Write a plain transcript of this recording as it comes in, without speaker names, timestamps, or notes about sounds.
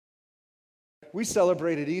We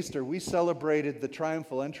celebrated Easter. We celebrated the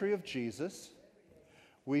triumphal entry of Jesus.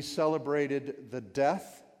 We celebrated the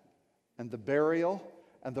death and the burial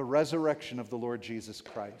and the resurrection of the Lord Jesus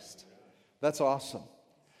Christ. That's awesome.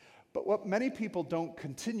 But what many people don't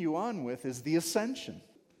continue on with is the ascension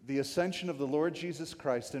of the Lord Jesus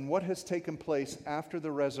Christ and what has taken place after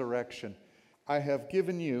the resurrection. I have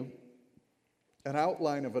given you an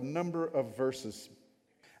outline of a number of verses.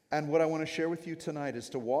 And what I want to share with you tonight is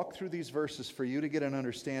to walk through these verses for you to get an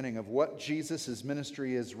understanding of what Jesus'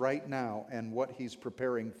 ministry is right now and what he's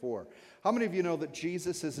preparing for. How many of you know that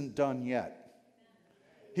Jesus isn't done yet?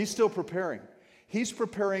 He's still preparing. He's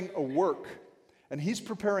preparing a work, and he's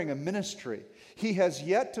preparing a ministry. He has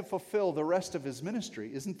yet to fulfill the rest of his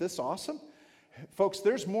ministry. Isn't this awesome? Folks,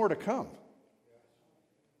 there's more to come.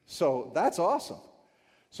 So that's awesome.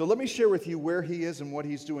 So let me share with you where he is and what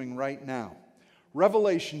he's doing right now.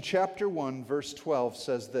 Revelation chapter 1, verse 12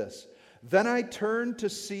 says this, "Then I turned to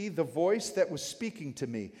see the voice that was speaking to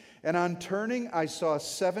me, and on turning I saw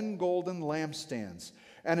 7 golden lampstands,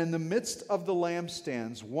 and in the midst of the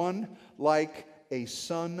lampstands one like a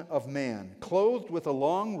son of man, clothed with a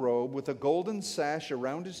long robe, with a golden sash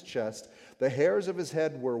around his chest. The hairs of his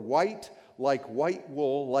head were white, like white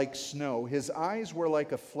wool, like snow. His eyes were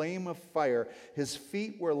like a flame of fire. His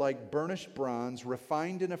feet were like burnished bronze,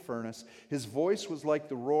 refined in a furnace. His voice was like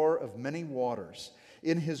the roar of many waters.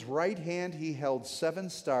 In his right hand he held 7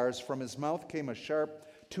 stars. From his mouth came a sharp,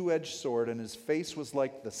 two-edged sword, and his face was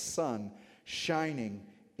like the sun, shining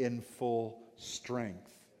in full strength."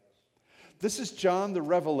 This is John the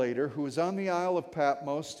Revelator, who is on the Isle of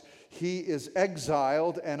Patmos. He is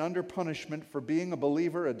exiled and under punishment for being a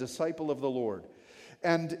believer, a disciple of the Lord.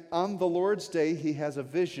 And on the Lord's day, he has a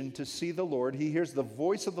vision to see the Lord. He hears the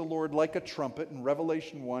voice of the Lord like a trumpet in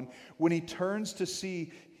Revelation 1. When he turns to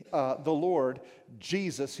see the Lord,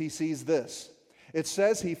 Jesus, he sees this. It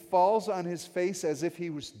says he falls on his face as if he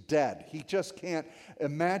was dead. He just can't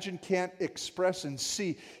imagine, can't express and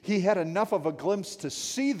see. He had enough of a glimpse to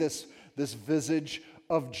see this visage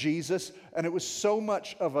of Jesus, and it was so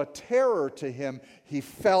much of a terror to him, he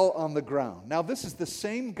fell on the ground. Now, this is the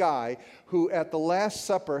same guy who at the Last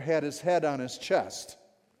Supper had his head on his chest,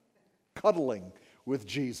 cuddling with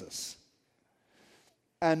Jesus.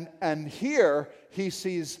 And here he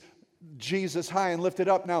sees Jesus high and lifted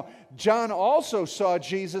up. Now, John also saw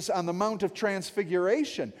Jesus on the Mount of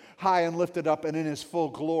Transfiguration, high and lifted up and in his full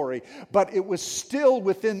glory. But it was still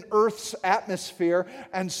within Earth's atmosphere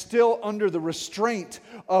and still under the restraint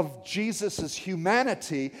of Jesus'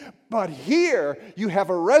 humanity. But here you have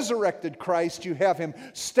a resurrected Christ. You have him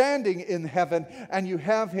standing in heaven, and you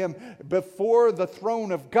have him before the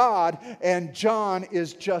throne of God. And John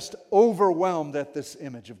is just overwhelmed at this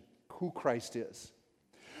image of who Christ is.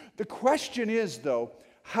 The question is, though,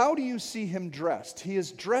 how do you see him dressed? He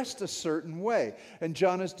is dressed a certain way, and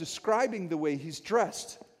John is describing the way he's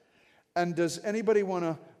dressed. And does anybody want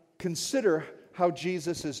to consider how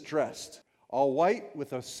Jesus is dressed? All white,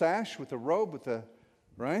 with a sash, with a robe,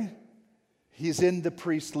 right? He's in the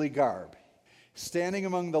priestly garb. Standing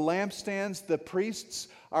among the lampstands, the priests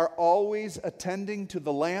are always attending to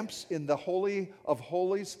the lamps in the Holy of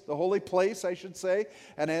Holies, the holy place, I should say.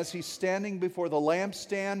 And as he's standing before the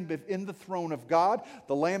lampstand in the throne of God,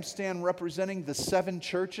 the lampstand representing the 7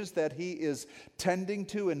 churches that he is tending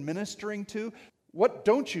to and ministering to, what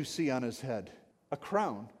don't you see on his head? A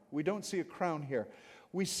crown. We don't see a crown here.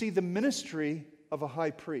 We see the ministry of a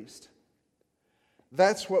high priest.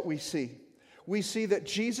 That's what we see. We see that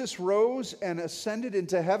Jesus rose and ascended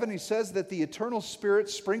into heaven. He says that the eternal Spirit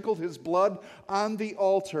sprinkled his blood on the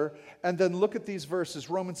altar. And then look at these verses,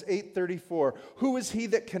 Romans 8:34. Who is he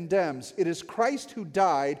that condemns? It is Christ who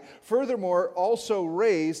died, furthermore also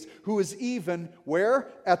raised, who is even, where?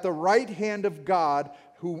 At the right hand of God,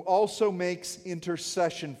 who also makes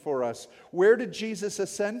intercession for us. Where did Jesus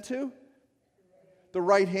ascend to? The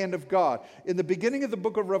right hand of God. In the beginning of the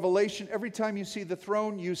book of Revelation, every time you see the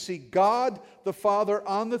throne, you see God the Father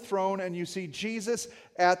on the throne, and you see Jesus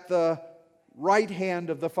at the right hand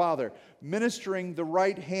of the Father, ministering the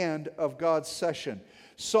right hand of God's session.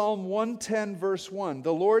 Psalm 110, verse 1,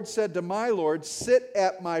 the Lord said to my Lord, sit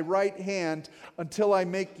at my right hand until I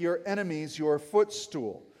make your enemies your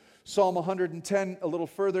footstool. Psalm 110, a little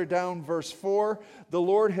further down, verse 4, the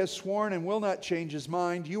Lord has sworn and will not change his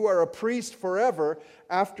mind. You are a priest forever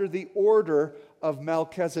after the order of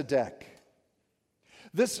Melchizedek.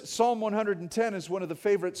 This Psalm 110 is one of the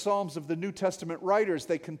favorite psalms of the New Testament writers.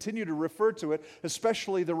 They continue to refer to it,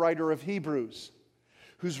 especially the writer of Hebrews,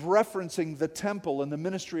 who's referencing the temple and the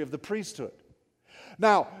ministry of the priesthood.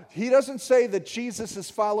 Now, he doesn't say that Jesus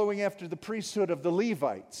is following after the priesthood of the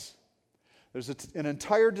Levites. There's an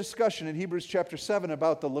entire discussion in Hebrews chapter 7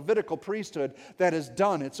 about the Levitical priesthood that is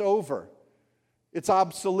done. It's over. It's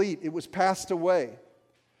obsolete. It was passed away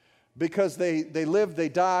because they lived, they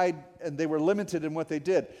died, and they were limited in what they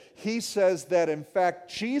did. He says that, in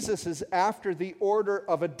fact, Jesus is after the order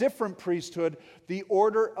of a different priesthood, the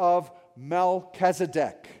order of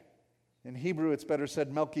Melchizedek. In Hebrew, it's better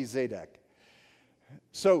said Melchizedek.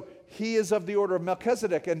 So he is of the order of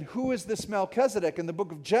Melchizedek. And who is this Melchizedek? In the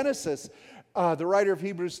book of Genesis, the writer of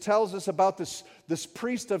Hebrews tells us about this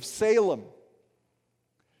priest of Salem.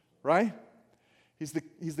 Right? He's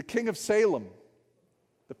the king of Salem,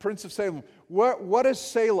 the prince of Salem. What is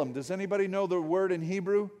Salem? Does anybody know the word in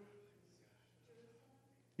Hebrew?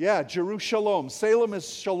 Yeah, Jerusalem. Salem is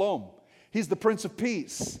shalom. He's the prince of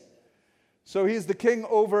peace. So he's the king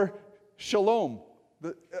over Shalom,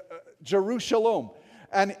 Jerusalem.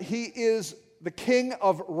 And he is the king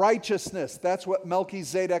of righteousness. That's what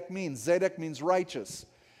Melchizedek means. Zedek means righteous.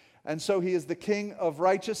 And so he is the king of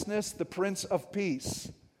righteousness, the prince of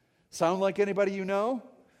peace. Sound like anybody you know?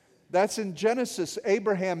 That's in Genesis.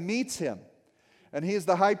 Abraham meets him. And he is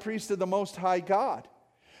the high priest of the Most High God.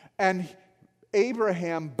 And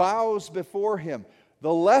Abraham bows before him.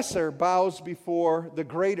 The lesser bows before the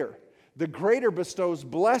greater. The greater bestows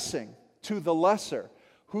blessing to the lesser.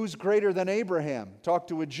 Who's greater than Abraham? Talk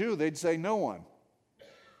to a Jew, they'd say no one.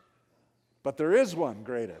 But there is one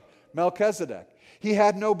greater, Melchizedek. He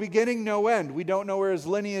had no beginning, no end. We don't know where his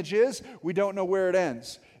lineage is. We don't know where it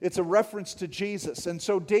ends. It's a reference to Jesus. And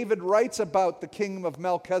so David writes about the kingdom of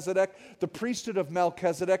Melchizedek, the priesthood of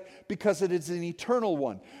Melchizedek, because it is an eternal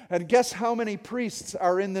one. And guess how many priests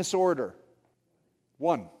are in this order?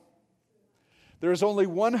 One. There is only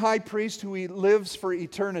one high priest who lives for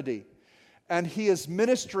eternity. And he is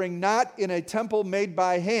ministering not in a temple made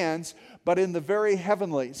by hands, but in the very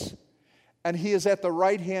heavenlies. And he is at the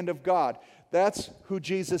right hand of God. That's who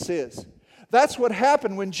Jesus is. That's what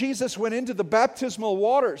happened when Jesus went into the baptismal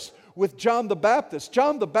waters with John the Baptist.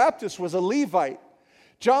 John the Baptist was a Levite.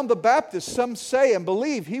 John the Baptist, some say and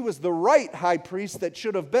believe, he was the right high priest that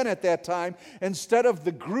should have been at that time, instead of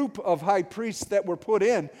the group of high priests that were put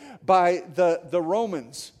in by the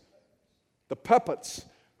Romans, the puppets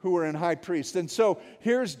who were in high priest. And so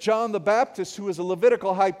here's John the Baptist, who is a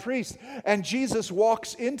Levitical high priest, and Jesus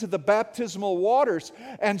walks into the baptismal waters,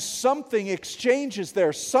 and something exchanges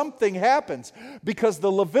there. Something happens, because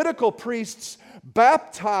the Levitical priests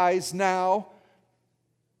baptize now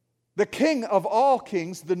the king of all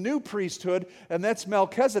kings, the new priesthood, and that's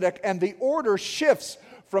Melchizedek, and the order shifts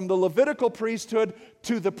from the Levitical priesthood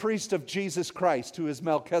to the priest of Jesus Christ, who is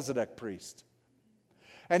Melchizedek priest.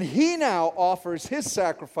 And he now offers his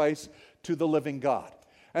sacrifice to the living God.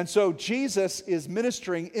 And so Jesus is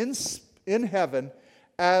ministering in heaven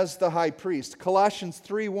as the high priest. Colossians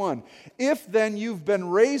 3:1. If then you've been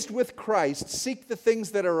raised with Christ, seek the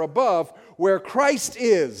things that are above, where Christ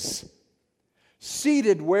is.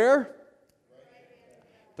 Seated where?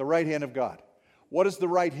 The right hand of God. What does the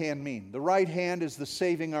right hand mean? The right hand is the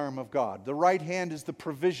saving arm of God. The right hand is the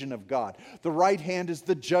provision of God. The right hand is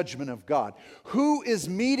the judgment of God. Who is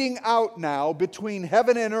meting out now between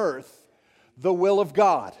heaven and earth the will of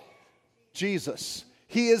God? Jesus.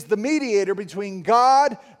 He is the mediator between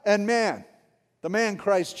God and man. The man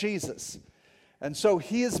Christ Jesus. And so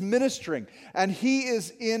he is ministering, and he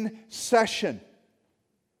is in session.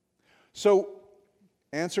 So,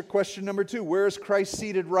 answer question number 2. Where is Christ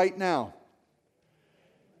seated right now?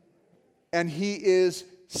 And he is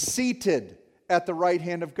seated at the right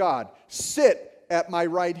hand of God. Sit at my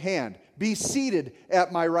right hand. Be seated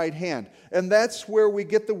at my right hand. And that's where we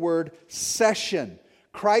get the word session.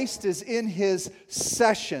 Christ is in his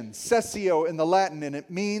session, sessio in the Latin, and it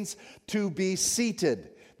means to be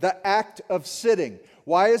seated, the act of sitting.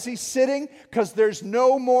 Why is he sitting? Because there's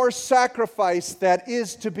no more sacrifice that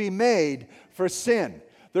is to be made for sin.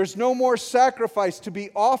 There's no more sacrifice to be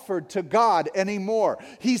offered to God anymore.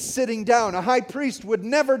 He's sitting down. A high priest would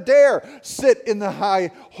never dare sit in the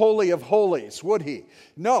high holy of holies, would he?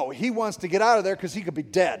 No, he wants to get out of there because he could be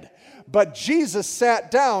dead. But Jesus sat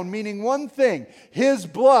down, meaning one thing: his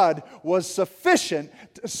blood was sufficient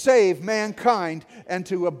to save mankind and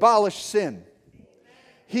to abolish sin.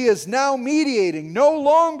 He is now mediating no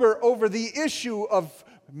longer over the issue of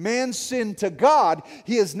man's sin to God.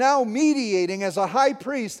 He is now mediating as a high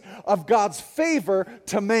priest of God's favor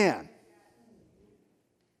to man.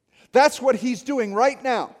 That's what he's doing right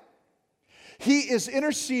now. He is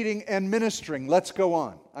interceding and ministering. Let's go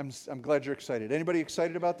on. I'm glad you're excited. Anybody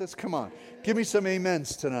excited about this? Come on. Give me some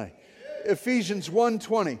amens tonight. Ephesians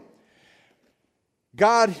 1:20.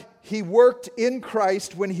 God, He worked in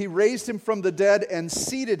Christ when He raised Him from the dead and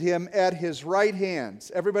seated Him at His right hand.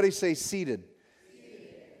 Everybody say seated.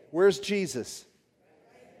 Where's Jesus?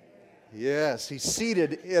 Yes, He's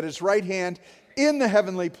seated at His right hand in the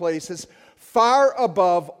heavenly places, far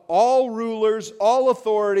above all rulers, all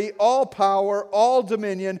authority, all power, all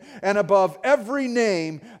dominion, and above every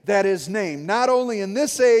name that is named, not only in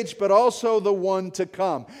this age, but also the one to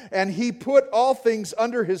come. And He put all things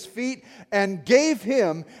under His feet and gave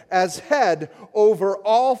Him as head over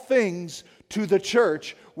all things to the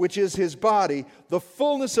church, which is His body, the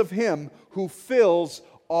fullness of Him who fills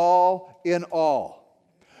all in all.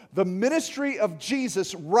 The ministry of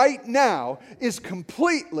Jesus right now is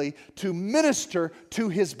completely to minister to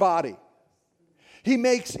His body.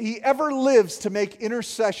 He ever lives to make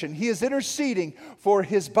intercession. He is interceding for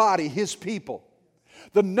His body, His people.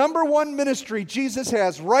 The number one ministry Jesus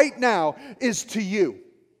has right now is to you.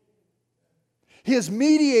 He is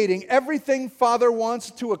mediating everything Father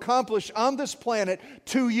wants to accomplish on this planet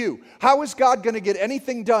to you. How is God going to get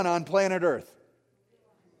anything done on planet Earth?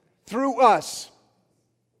 Through us.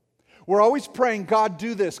 We're always praying, God,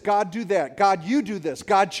 do this, God, do that, God, you do this,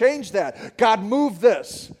 God, change that, God, move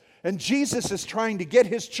this. And Jesus is trying to get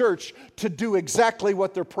His church to do exactly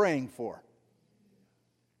what they're praying for.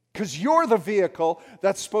 Because you're the vehicle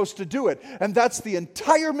that's supposed to do it. And that's the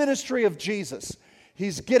entire ministry of Jesus.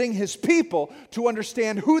 He's getting His people to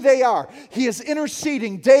understand who they are. He is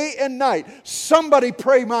interceding day and night. Somebody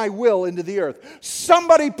pray my will into the earth.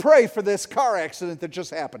 Somebody pray for this car accident that just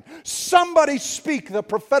happened. Somebody speak the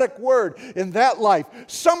prophetic word in that life.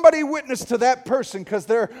 Somebody witness to that person because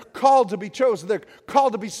they're called to be chosen. They're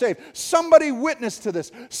called to be saved. Somebody witness to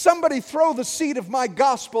this. Somebody throw the seed of my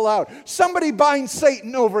gospel out. Somebody bind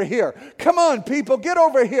Satan over here. Come on, people, get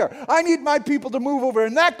over here. I need my people to move over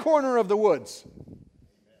in that corner of the woods.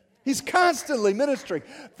 He's constantly ministering.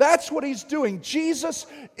 That's what He's doing. Jesus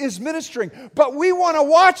is ministering. But we want to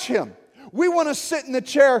watch Him. We want to sit in the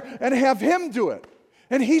chair and have Him do it.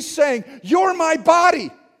 And He's saying, you're my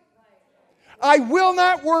body. I will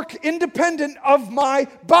not work independent of my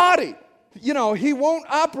body. You know, He won't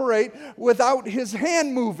operate without His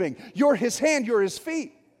hand moving. You're His hand, you're His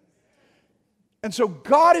feet. And so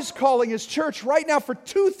God is calling His church right now for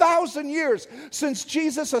 2,000 years since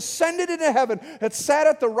Jesus ascended into heaven and sat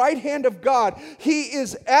at the right hand of God. He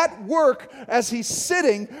is at work as He's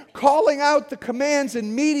sitting, calling out the commands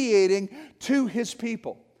and mediating to His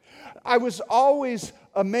people. I was always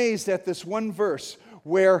amazed at this one verse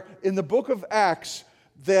where in the book of Acts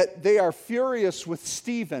that they are furious with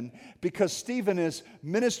Stephen because Stephen is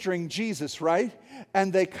ministering Jesus, right?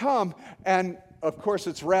 And they come and of course,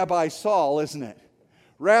 it's Rabbi Saul, isn't it?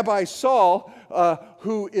 Rabbi Saul,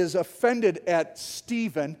 who is offended at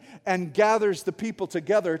Stephen and gathers the people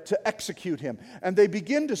together to execute him. And they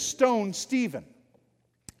begin to stone Stephen.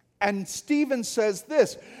 And Stephen says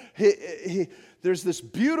this, there's this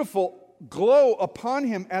beautiful glow upon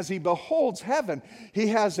him as he beholds heaven. He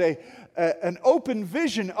has an open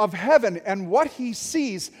vision of heaven, and what he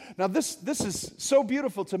sees, now this is so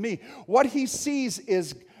beautiful to me. What he sees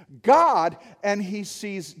is God, and he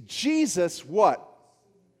sees Jesus what?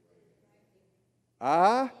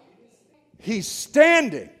 He's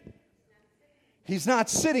standing. He's not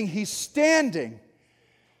sitting, he's standing.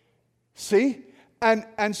 See?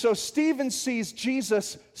 And so Stephen sees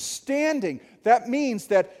Jesus standing. That means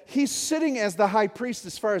that he's sitting as the high priest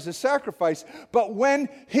as far as his sacrifice, but when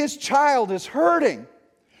his child is hurting,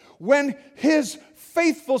 when his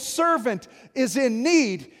faithful servant is in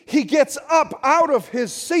need, he gets up out of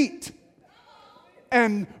his seat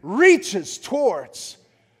and reaches towards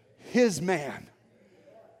his man.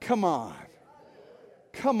 Come on.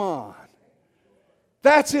 Come on.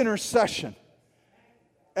 That's intercession.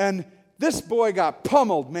 And this boy got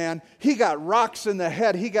pummeled, man. He got rocks in the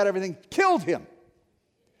head. He got everything. Killed him.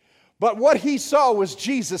 But what he saw was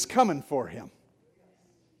Jesus coming for him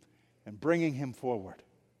and bringing him forward.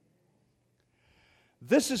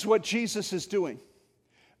 This is what Jesus is doing,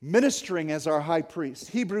 ministering as our high priest.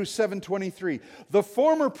 Hebrews 7:23. The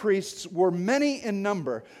former priests were many in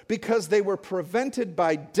number because they were prevented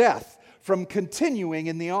by death from continuing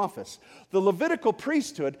in the office. The Levitical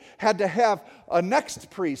priesthood had to have a next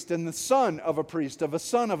priest and the son of a priest,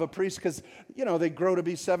 because, they grow to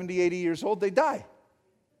be 70, 80 years old, they die.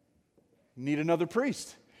 You need another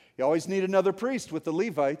priest. You always need another priest with the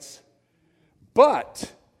Levites.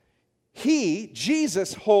 But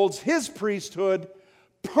Jesus holds his priesthood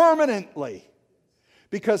permanently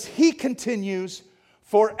because he continues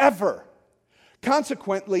forever.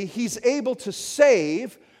 Consequently, he's able to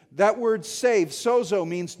save That word save, sozo,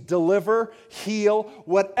 means deliver, heal,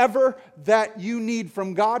 whatever that you need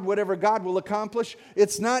from God, whatever God will accomplish.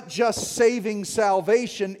 It's not just saving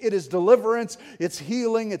salvation, it is deliverance, it's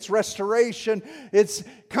healing, it's restoration.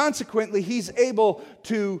 Consequently, He's able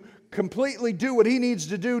to completely do what He needs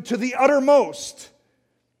to do to the uttermost.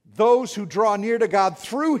 Those who draw near to God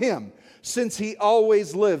through Him, since He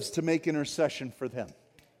always lives to make intercession for them.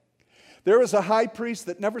 There is a high priest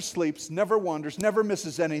that never sleeps, never wanders, never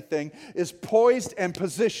misses anything, is poised and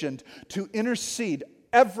positioned to intercede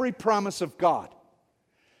every promise of God.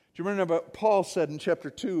 Do you remember what Paul said in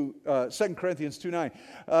chapter 2, 2 Corinthians 2:9?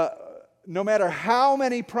 No matter how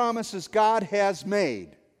many promises God has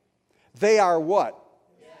made, they are what?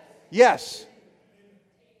 Yes.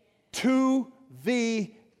 To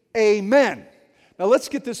the amen. Now let's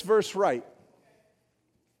get this verse right.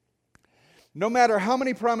 No matter how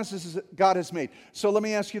many promises God has made. So let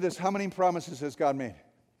me ask you this. How many promises has God made?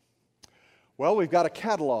 Well, we've got a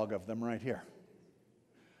catalog of them right here.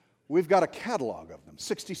 We've got a catalog of them.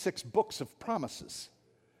 66 books of promises.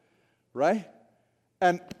 Right?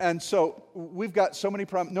 And so we've got so many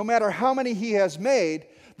promises. No matter how many He has made,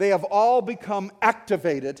 they have all become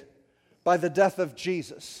activated by the death of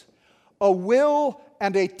Jesus. A will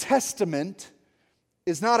and a testament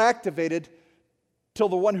is not activated till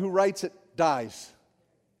the one who writes it dies.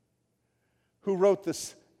 Who wrote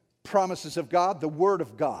this promises of God? The Word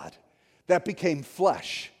of God that became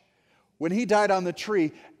flesh. When He died on the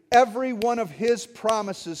tree, every one of His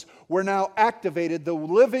promises were now activated. The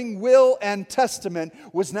living will and testament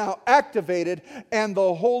was now activated, and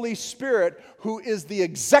the Holy Spirit, who is the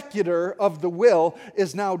executor of the will,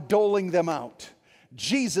 is now doling them out.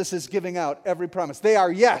 Jesus is giving out every promise. They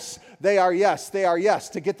are yes, they are yes, they are yes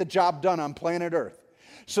to get the job done on planet Earth.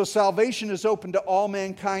 So salvation is open to all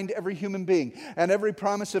mankind, every human being. And every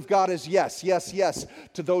promise of God is yes, yes, yes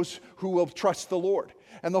to those who will trust the Lord.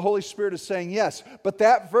 And the Holy Spirit is saying yes. But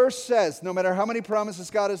that verse says, no matter how many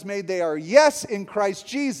promises God has made, they are yes in Christ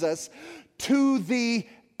Jesus to the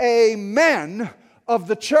amen of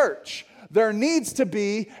the church. There needs to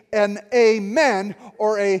be an amen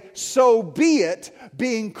or a so be it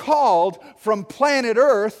being called from planet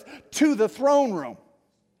Earth to the throne room.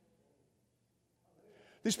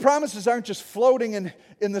 These promises aren't just floating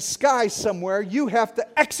in the sky somewhere. You have to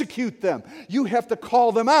execute them. You have to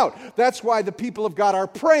call them out. That's why the people of God are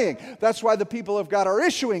praying. That's why the people of God are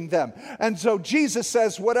issuing them. And so Jesus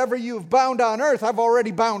says, whatever you've bound on earth, I've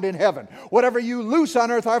already bound in heaven. Whatever you loose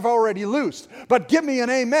on earth, I've already loosed. But give me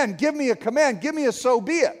an amen. Give me a command. Give me a so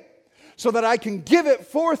be it. So that I can give it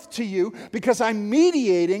forth to you because I'm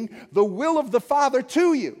mediating the will of the Father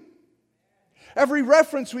to you. Every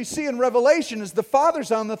reference we see in Revelation is the Father's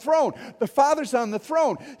on the throne. The Father's on the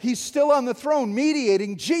throne. He's still on the throne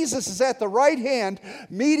mediating. Jesus is at the right hand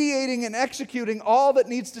mediating and executing all that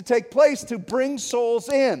needs to take place to bring souls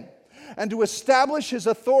in and to establish His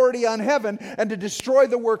authority on heaven and to destroy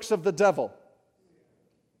the works of the devil.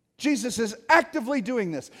 Jesus is actively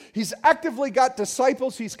doing this. He's actively got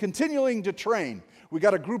disciples He's continuing to train. We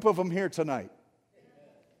got a group of them here tonight.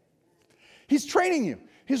 He's training you.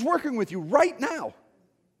 He's working with you right now.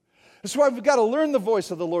 That's why we've got to learn the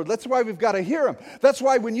voice of the Lord. That's why we've got to hear Him. That's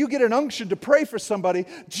why when you get an unction to pray for somebody,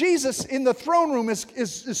 Jesus in the throne room is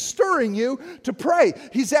stirring you to pray.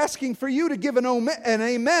 He's asking for you to give an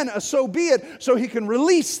amen, a so be it, so He can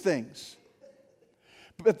release things.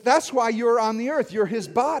 But that's why you're on the earth. You're His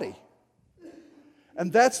body.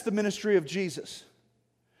 And that's the ministry of Jesus.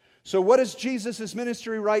 So what is Jesus'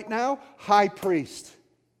 ministry right now? High priest.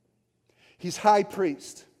 He's high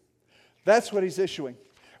priest. That's what He's issuing.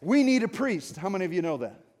 We need a priest. How many of you know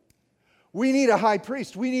that? We need a high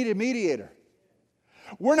priest. We need a mediator.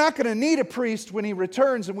 We're not going to need a priest when He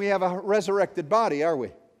returns and we have a resurrected body, are we?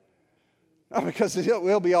 Not because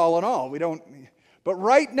he'll be all in all. We don't. But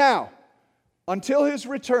right now, until His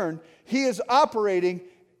return, He is operating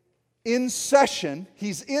in session.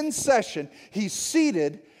 He's in session. He's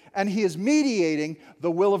seated, and He is mediating the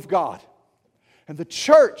will of God. And the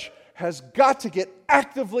church has got to get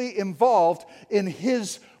actively involved in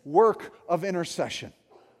His work of intercession.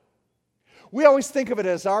 We always think of it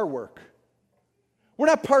as our work. We're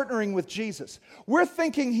not partnering with Jesus. We're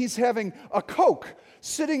thinking He's having a Coke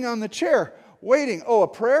sitting on the chair waiting. Oh, a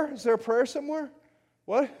prayer? Is there a prayer somewhere?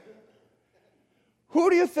 What? Who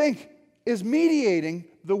do you think is mediating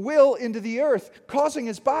the will into the earth, causing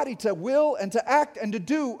his body to will and to act and to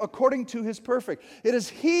do according to his perfect. It is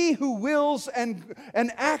he who wills and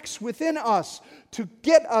acts within us to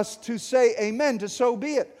get us to say amen, to so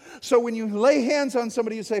be it. So when you lay hands on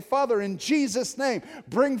somebody, you say, Father, in Jesus' name,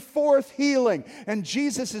 bring forth healing. And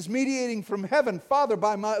Jesus is mediating from heaven. Father,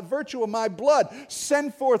 by virtue of my blood,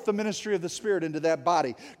 send forth the ministry of the Spirit into that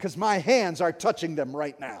body, because my hands are touching them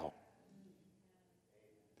right now.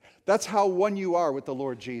 That's how one you are with the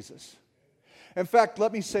Lord Jesus. In fact,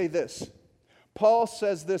 let me say this. Paul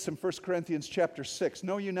says this in 1 Corinthians chapter 6.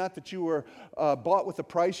 Know you not that you were bought with a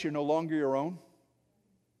price, you're no longer your own?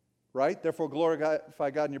 Right? Therefore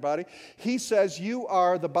glorify God in your body. He says you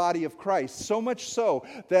are the body of Christ. So much so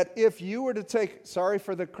that if you were to take, sorry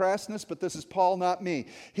for the crassness, but this is Paul, not me.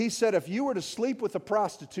 He said if you were to sleep with a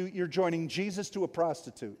prostitute, you're joining Jesus to a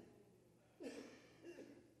prostitute.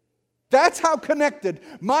 That's how connected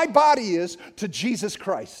my body is to Jesus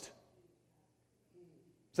Christ.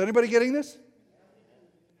 Is anybody getting this?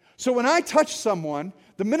 So when I touch someone,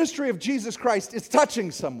 the ministry of Jesus Christ is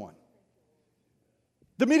touching someone.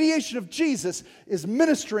 The mediation of Jesus is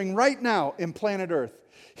ministering right now in planet Earth.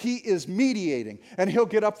 He is mediating, and he'll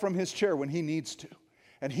get up from his chair when he needs to,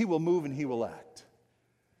 and he will move and he will act.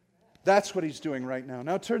 That's what he's doing right now.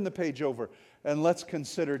 Now turn the page over, and let's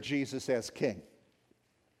consider Jesus as King.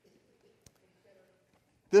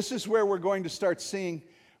 This is where we're going to start seeing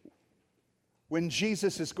when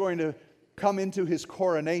Jesus is going to come into his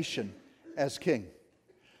coronation as King.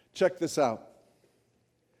 Check this out.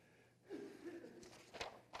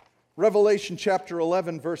 Revelation chapter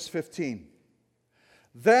 11, verse 15.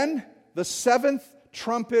 Then the seventh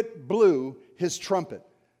trumpet blew his trumpet.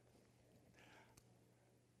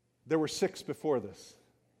 There were 6 before this.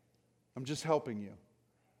 I'm just helping you.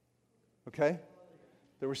 Okay?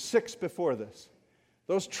 There were 6 before this.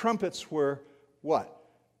 Those trumpets were what?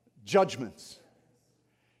 Judgments.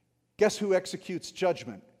 Guess who executes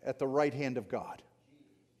judgment at the right hand of God?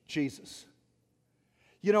 Jesus.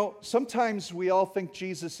 You know, sometimes we all think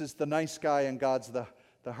Jesus is the nice guy and God's the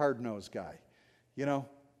hard-nosed guy. You know,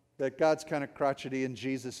 that God's kind of crotchety and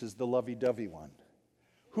Jesus is the lovey-dovey one.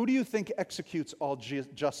 Who do you think executes all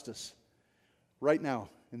justice right now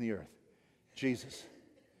in the earth? Jesus.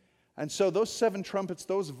 And so those 7 trumpets,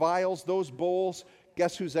 those vials, those bowls,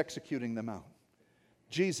 guess who's executing them out?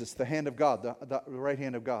 Jesus, the hand of God, the right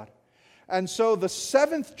hand of God. And so the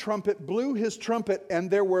 7th trumpet blew his trumpet, and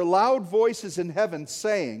there were loud voices in heaven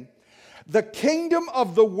saying, the kingdom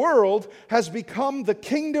of the world has become the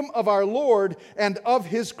kingdom of our Lord and of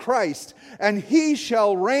his Christ, and he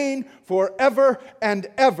shall reign forever and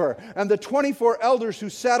ever. And the 24 elders who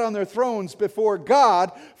sat on their thrones before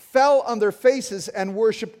God fell on their faces and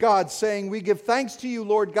worshiped God, saying, we give thanks to you,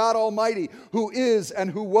 Lord God Almighty, who is and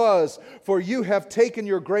who was, for you have taken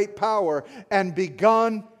your great power and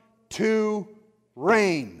begun to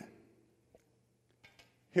reign.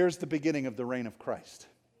 Here's the beginning of the reign of Christ.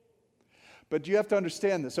 But you have to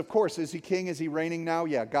understand this. Of course, is he king? Is he reigning now?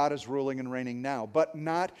 Yeah, God is ruling and reigning now, but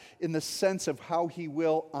not in the sense of how he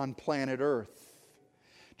will on planet Earth.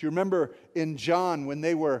 Do you remember in John when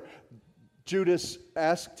Judas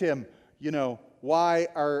asked him, you know, why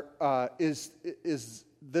is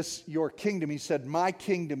this your kingdom? He said, my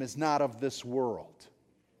kingdom is not of this world.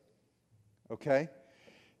 Okay?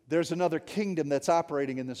 There's another kingdom that's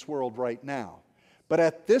operating in this world right now. But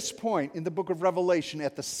at this point in the book of Revelation,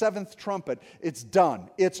 at the 7th trumpet, it's done.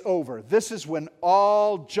 It's over. This is when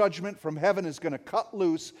all judgment from heaven is going to cut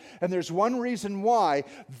loose. And there's one reason why.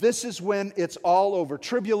 This is when it's all over.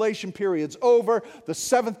 Tribulation period's over. The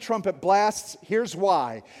 7th trumpet blasts. Here's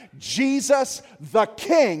why. Jesus, the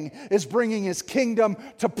King, is bringing his kingdom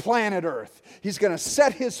to planet Earth. He's going to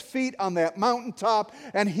set his feet on that mountaintop,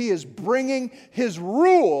 and he is bringing his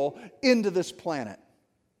rule into this planet.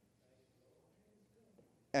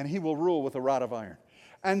 And he will rule with a rod of iron.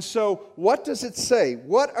 And so, what does it say?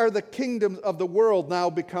 What are the kingdoms of the world now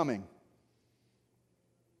becoming?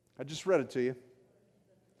 I just read it to you.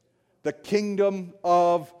 The kingdom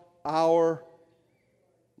of our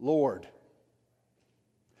Lord.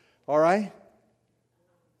 All right?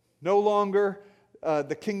 No longer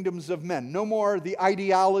the kingdoms of men. No more the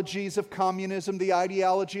ideologies of communism, the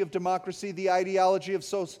ideology of democracy, the ideology of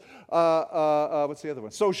what's the other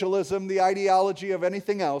one? Socialism, the ideology of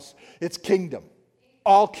anything else. It's kingdom.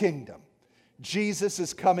 All kingdom. Jesus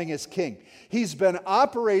is coming as king. He's been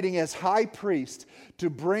operating as high priest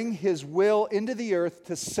to bring his will into the earth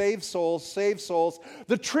to save souls, save souls.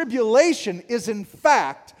 The tribulation is in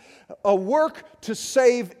fact a work to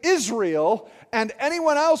save Israel and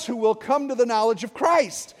anyone else who will come to the knowledge of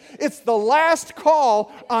Christ. It's the last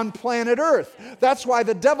call on planet Earth. That's why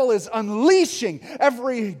the devil is unleashing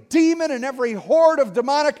every demon and every horde of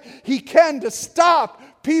demonic he can to stop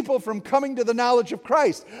people from coming to the knowledge of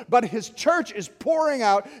Christ. But his church is pouring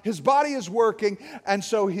out, his body is working, and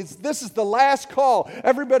so this is the last call.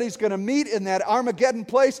 Everybody's going to meet in that Armageddon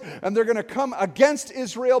place, and they're going to come against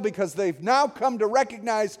Israel because they've now come to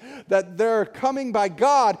recognize that they're coming by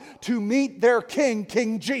God to meet their king,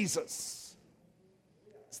 King Jesus.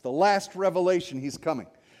 It's the last revelation. He's coming.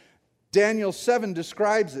 Daniel 7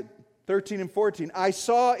 describes it. 13 and 14, I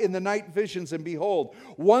saw in the night visions, and behold,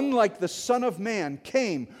 one like the Son of Man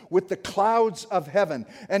came with the clouds of heaven,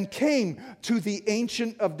 and came to the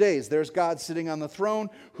Ancient of Days. There's God sitting on the throne,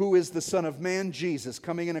 who is the Son of Man, Jesus,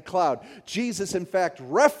 coming in a cloud. Jesus, in fact,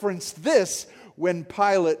 referenced this when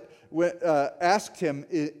Pilate asked him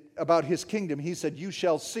about his kingdom. He said, you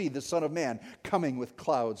shall see the Son of Man coming with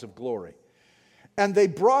clouds of glory. And they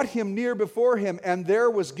brought him near before him, and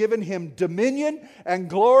there was given him dominion and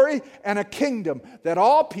glory and a kingdom, that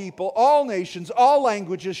all people, all nations, all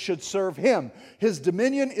languages should serve him. His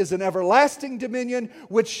dominion is an everlasting dominion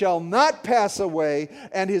which shall not pass away,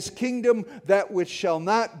 and his kingdom that which shall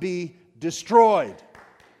not be destroyed.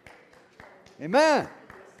 Amen.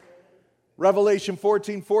 Revelation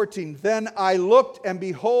 14:14, then I looked, and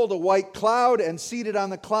behold, a white cloud, and seated on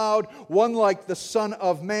the cloud, one like the Son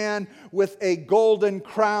of Man, with a golden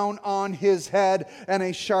crown on his head, and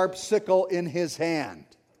a sharp sickle in his hand.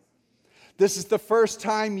 This is the first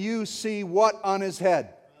time you see what on his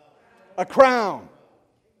head? A crown.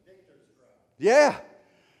 Yeah.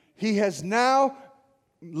 He has now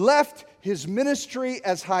left his ministry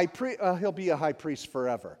as high priest. He'll be a high priest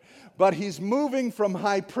forever. But he's moving from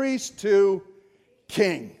high priest to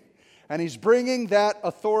king. And he's bringing that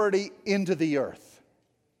authority into the earth.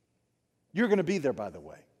 You're going to be there, by the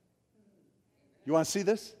way. You want to see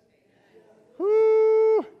this?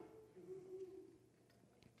 Woo!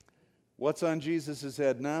 What's on Jesus'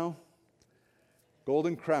 head now?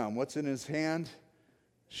 Golden crown. What's in his hand?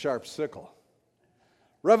 Sharp sickle.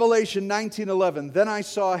 Revelation 19:11, then I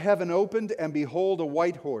saw heaven opened, and behold, a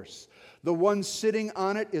white horse. The one sitting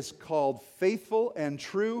on it is called Faithful and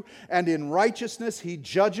True, and in righteousness he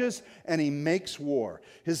judges and he makes war.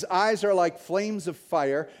 His eyes are like flames of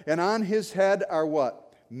fire, and on his head are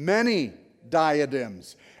what? Many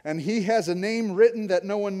diadems. And he has a name written that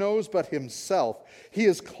no one knows but himself. He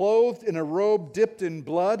is clothed in a robe dipped in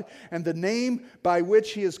blood, and the name by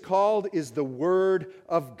which he is called is the Word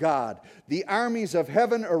of God. The armies of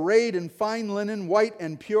heaven, arrayed in fine linen, white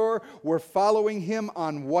and pure, were following him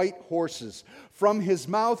on white horses. From his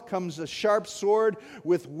mouth comes a sharp sword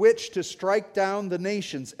with which to strike down the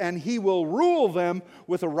nations, and he will rule them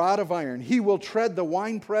with a rod of iron. He will tread the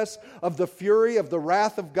winepress of the fury of the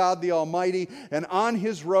wrath of God the Almighty, and on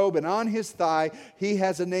his robe and on his thigh he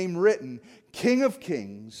has a name written, King of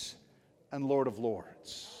Kings and Lord of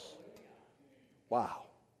Lords. Wow.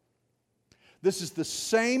 This is the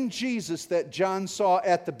same Jesus that John saw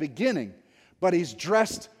at the beginning, but he's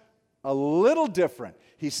dressed a little different.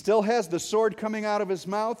 He still has the sword coming out of his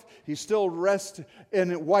mouth. He still rests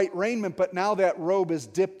in white raiment, but now that robe is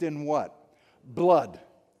dipped in what? Blood.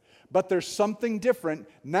 But there's something different.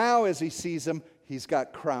 Now as he sees him, he's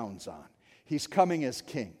got crowns on. He's coming as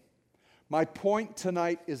king. My point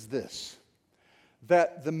tonight is this,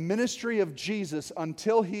 that the ministry of Jesus,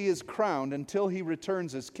 until he is crowned, until he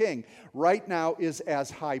returns as king, right now is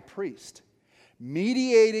as high priest,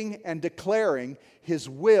 mediating and declaring his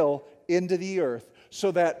will into the earth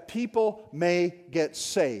so that people may get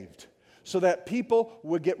saved, so that people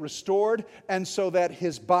would get restored, and so that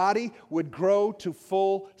his body would grow to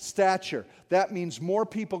full stature. That means more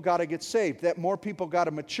people got to get saved, that more people got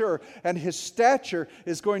to mature, and his stature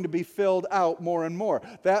is going to be filled out more and more.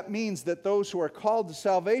 That means that those who are called to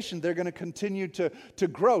salvation, they're going to continue to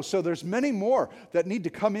grow. So there's many more that need to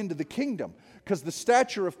come into the kingdom, because the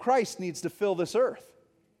stature of Christ needs to fill this earth.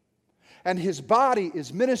 And his body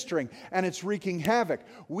is ministering, and it's wreaking havoc.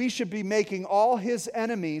 We should be making all his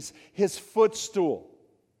enemies his footstool.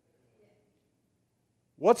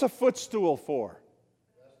 What's a footstool for?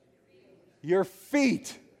 Your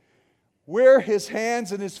feet. We're his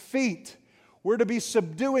hands and his feet. We're to be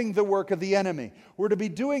subduing the work of the enemy. We're to be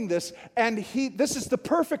doing this, and this is the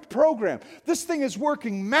perfect program. This thing is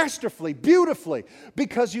working masterfully, beautifully,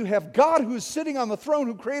 because you have God who is sitting on the throne,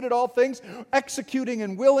 who created all things, executing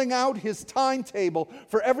and willing out His timetable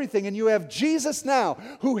for everything. And you have Jesus now,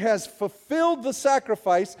 who has fulfilled the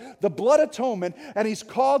sacrifice, the blood atonement, and He's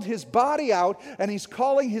called His body out, and He's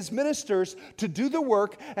calling His ministers to do the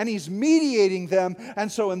work, and He's mediating them.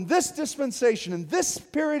 And so in this dispensation, in this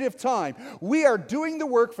period of time, we are doing the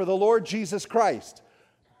work for the Lord Jesus Christ.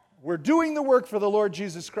 We're doing the work for the Lord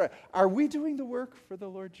Jesus Christ. Are we doing the work for the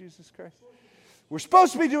Lord Jesus Christ? We're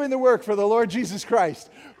supposed to be doing the work for the Lord Jesus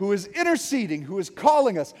Christ, who is interceding, who is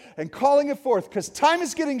calling us and calling it forth, because time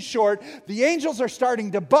is getting short. The angels are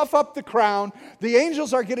starting to buff up the crown. The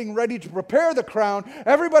angels are getting ready to prepare the crown.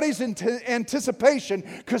 Everybody's in anticipation,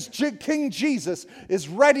 because King Jesus is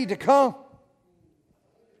ready to come.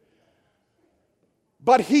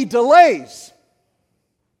 But He delays.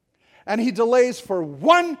 And He delays for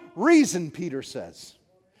one reason, Peter says.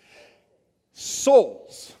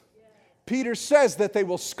 Souls. Peter says that they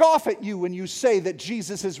will scoff at you when you say that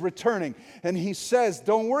Jesus is returning. And he says,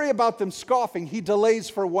 don't worry about them scoffing. He delays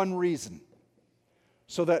for one reason.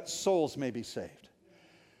 So that souls may be saved.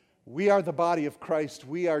 We are the body of Christ.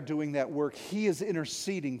 We are doing that work. He is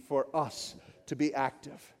interceding for us to be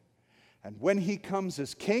active. And when He comes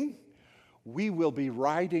as King, we will be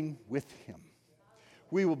riding with Him.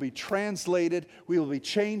 We will be translated. We will be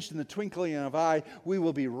changed in the twinkling of an eye. We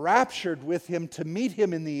will be raptured with Him to meet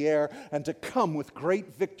Him in the air and to come with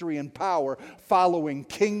great victory and power following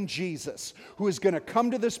King Jesus, who is going to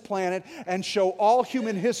come to this planet and show all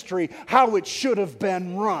human history how it should have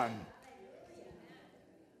been run.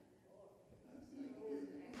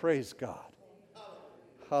 Praise God.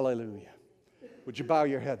 Hallelujah. Would you bow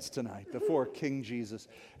your heads tonight before King Jesus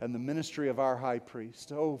and the ministry of our high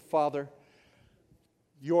priest? Oh, Father,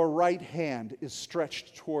 your right hand is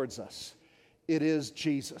stretched towards us. It is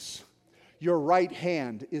Jesus. Your right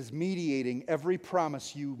hand is mediating every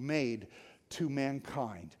promise you made to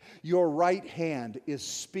mankind. Your right hand is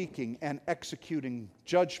speaking and executing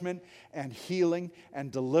judgment and healing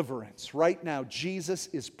and deliverance. Right now, Jesus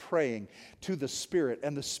is praying to the Spirit,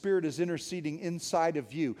 and the Spirit is interceding inside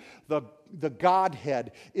of you. The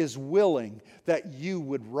Godhead is willing that you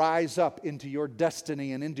would rise up into your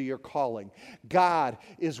destiny and into your calling. God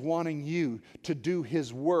is wanting you to do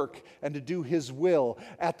His work and to do His will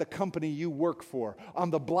at the company you work for, on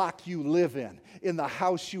the block you live in the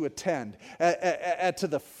house you attend, to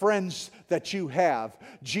the friends that you have.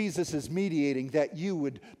 Jesus is mediating that you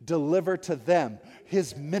would deliver to them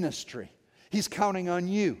His ministry. He's counting on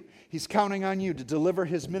you. He's counting on you to deliver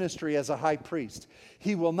His ministry as a high priest.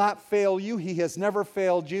 He will not fail you. He has never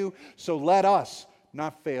failed you. So let us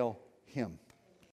not fail Him.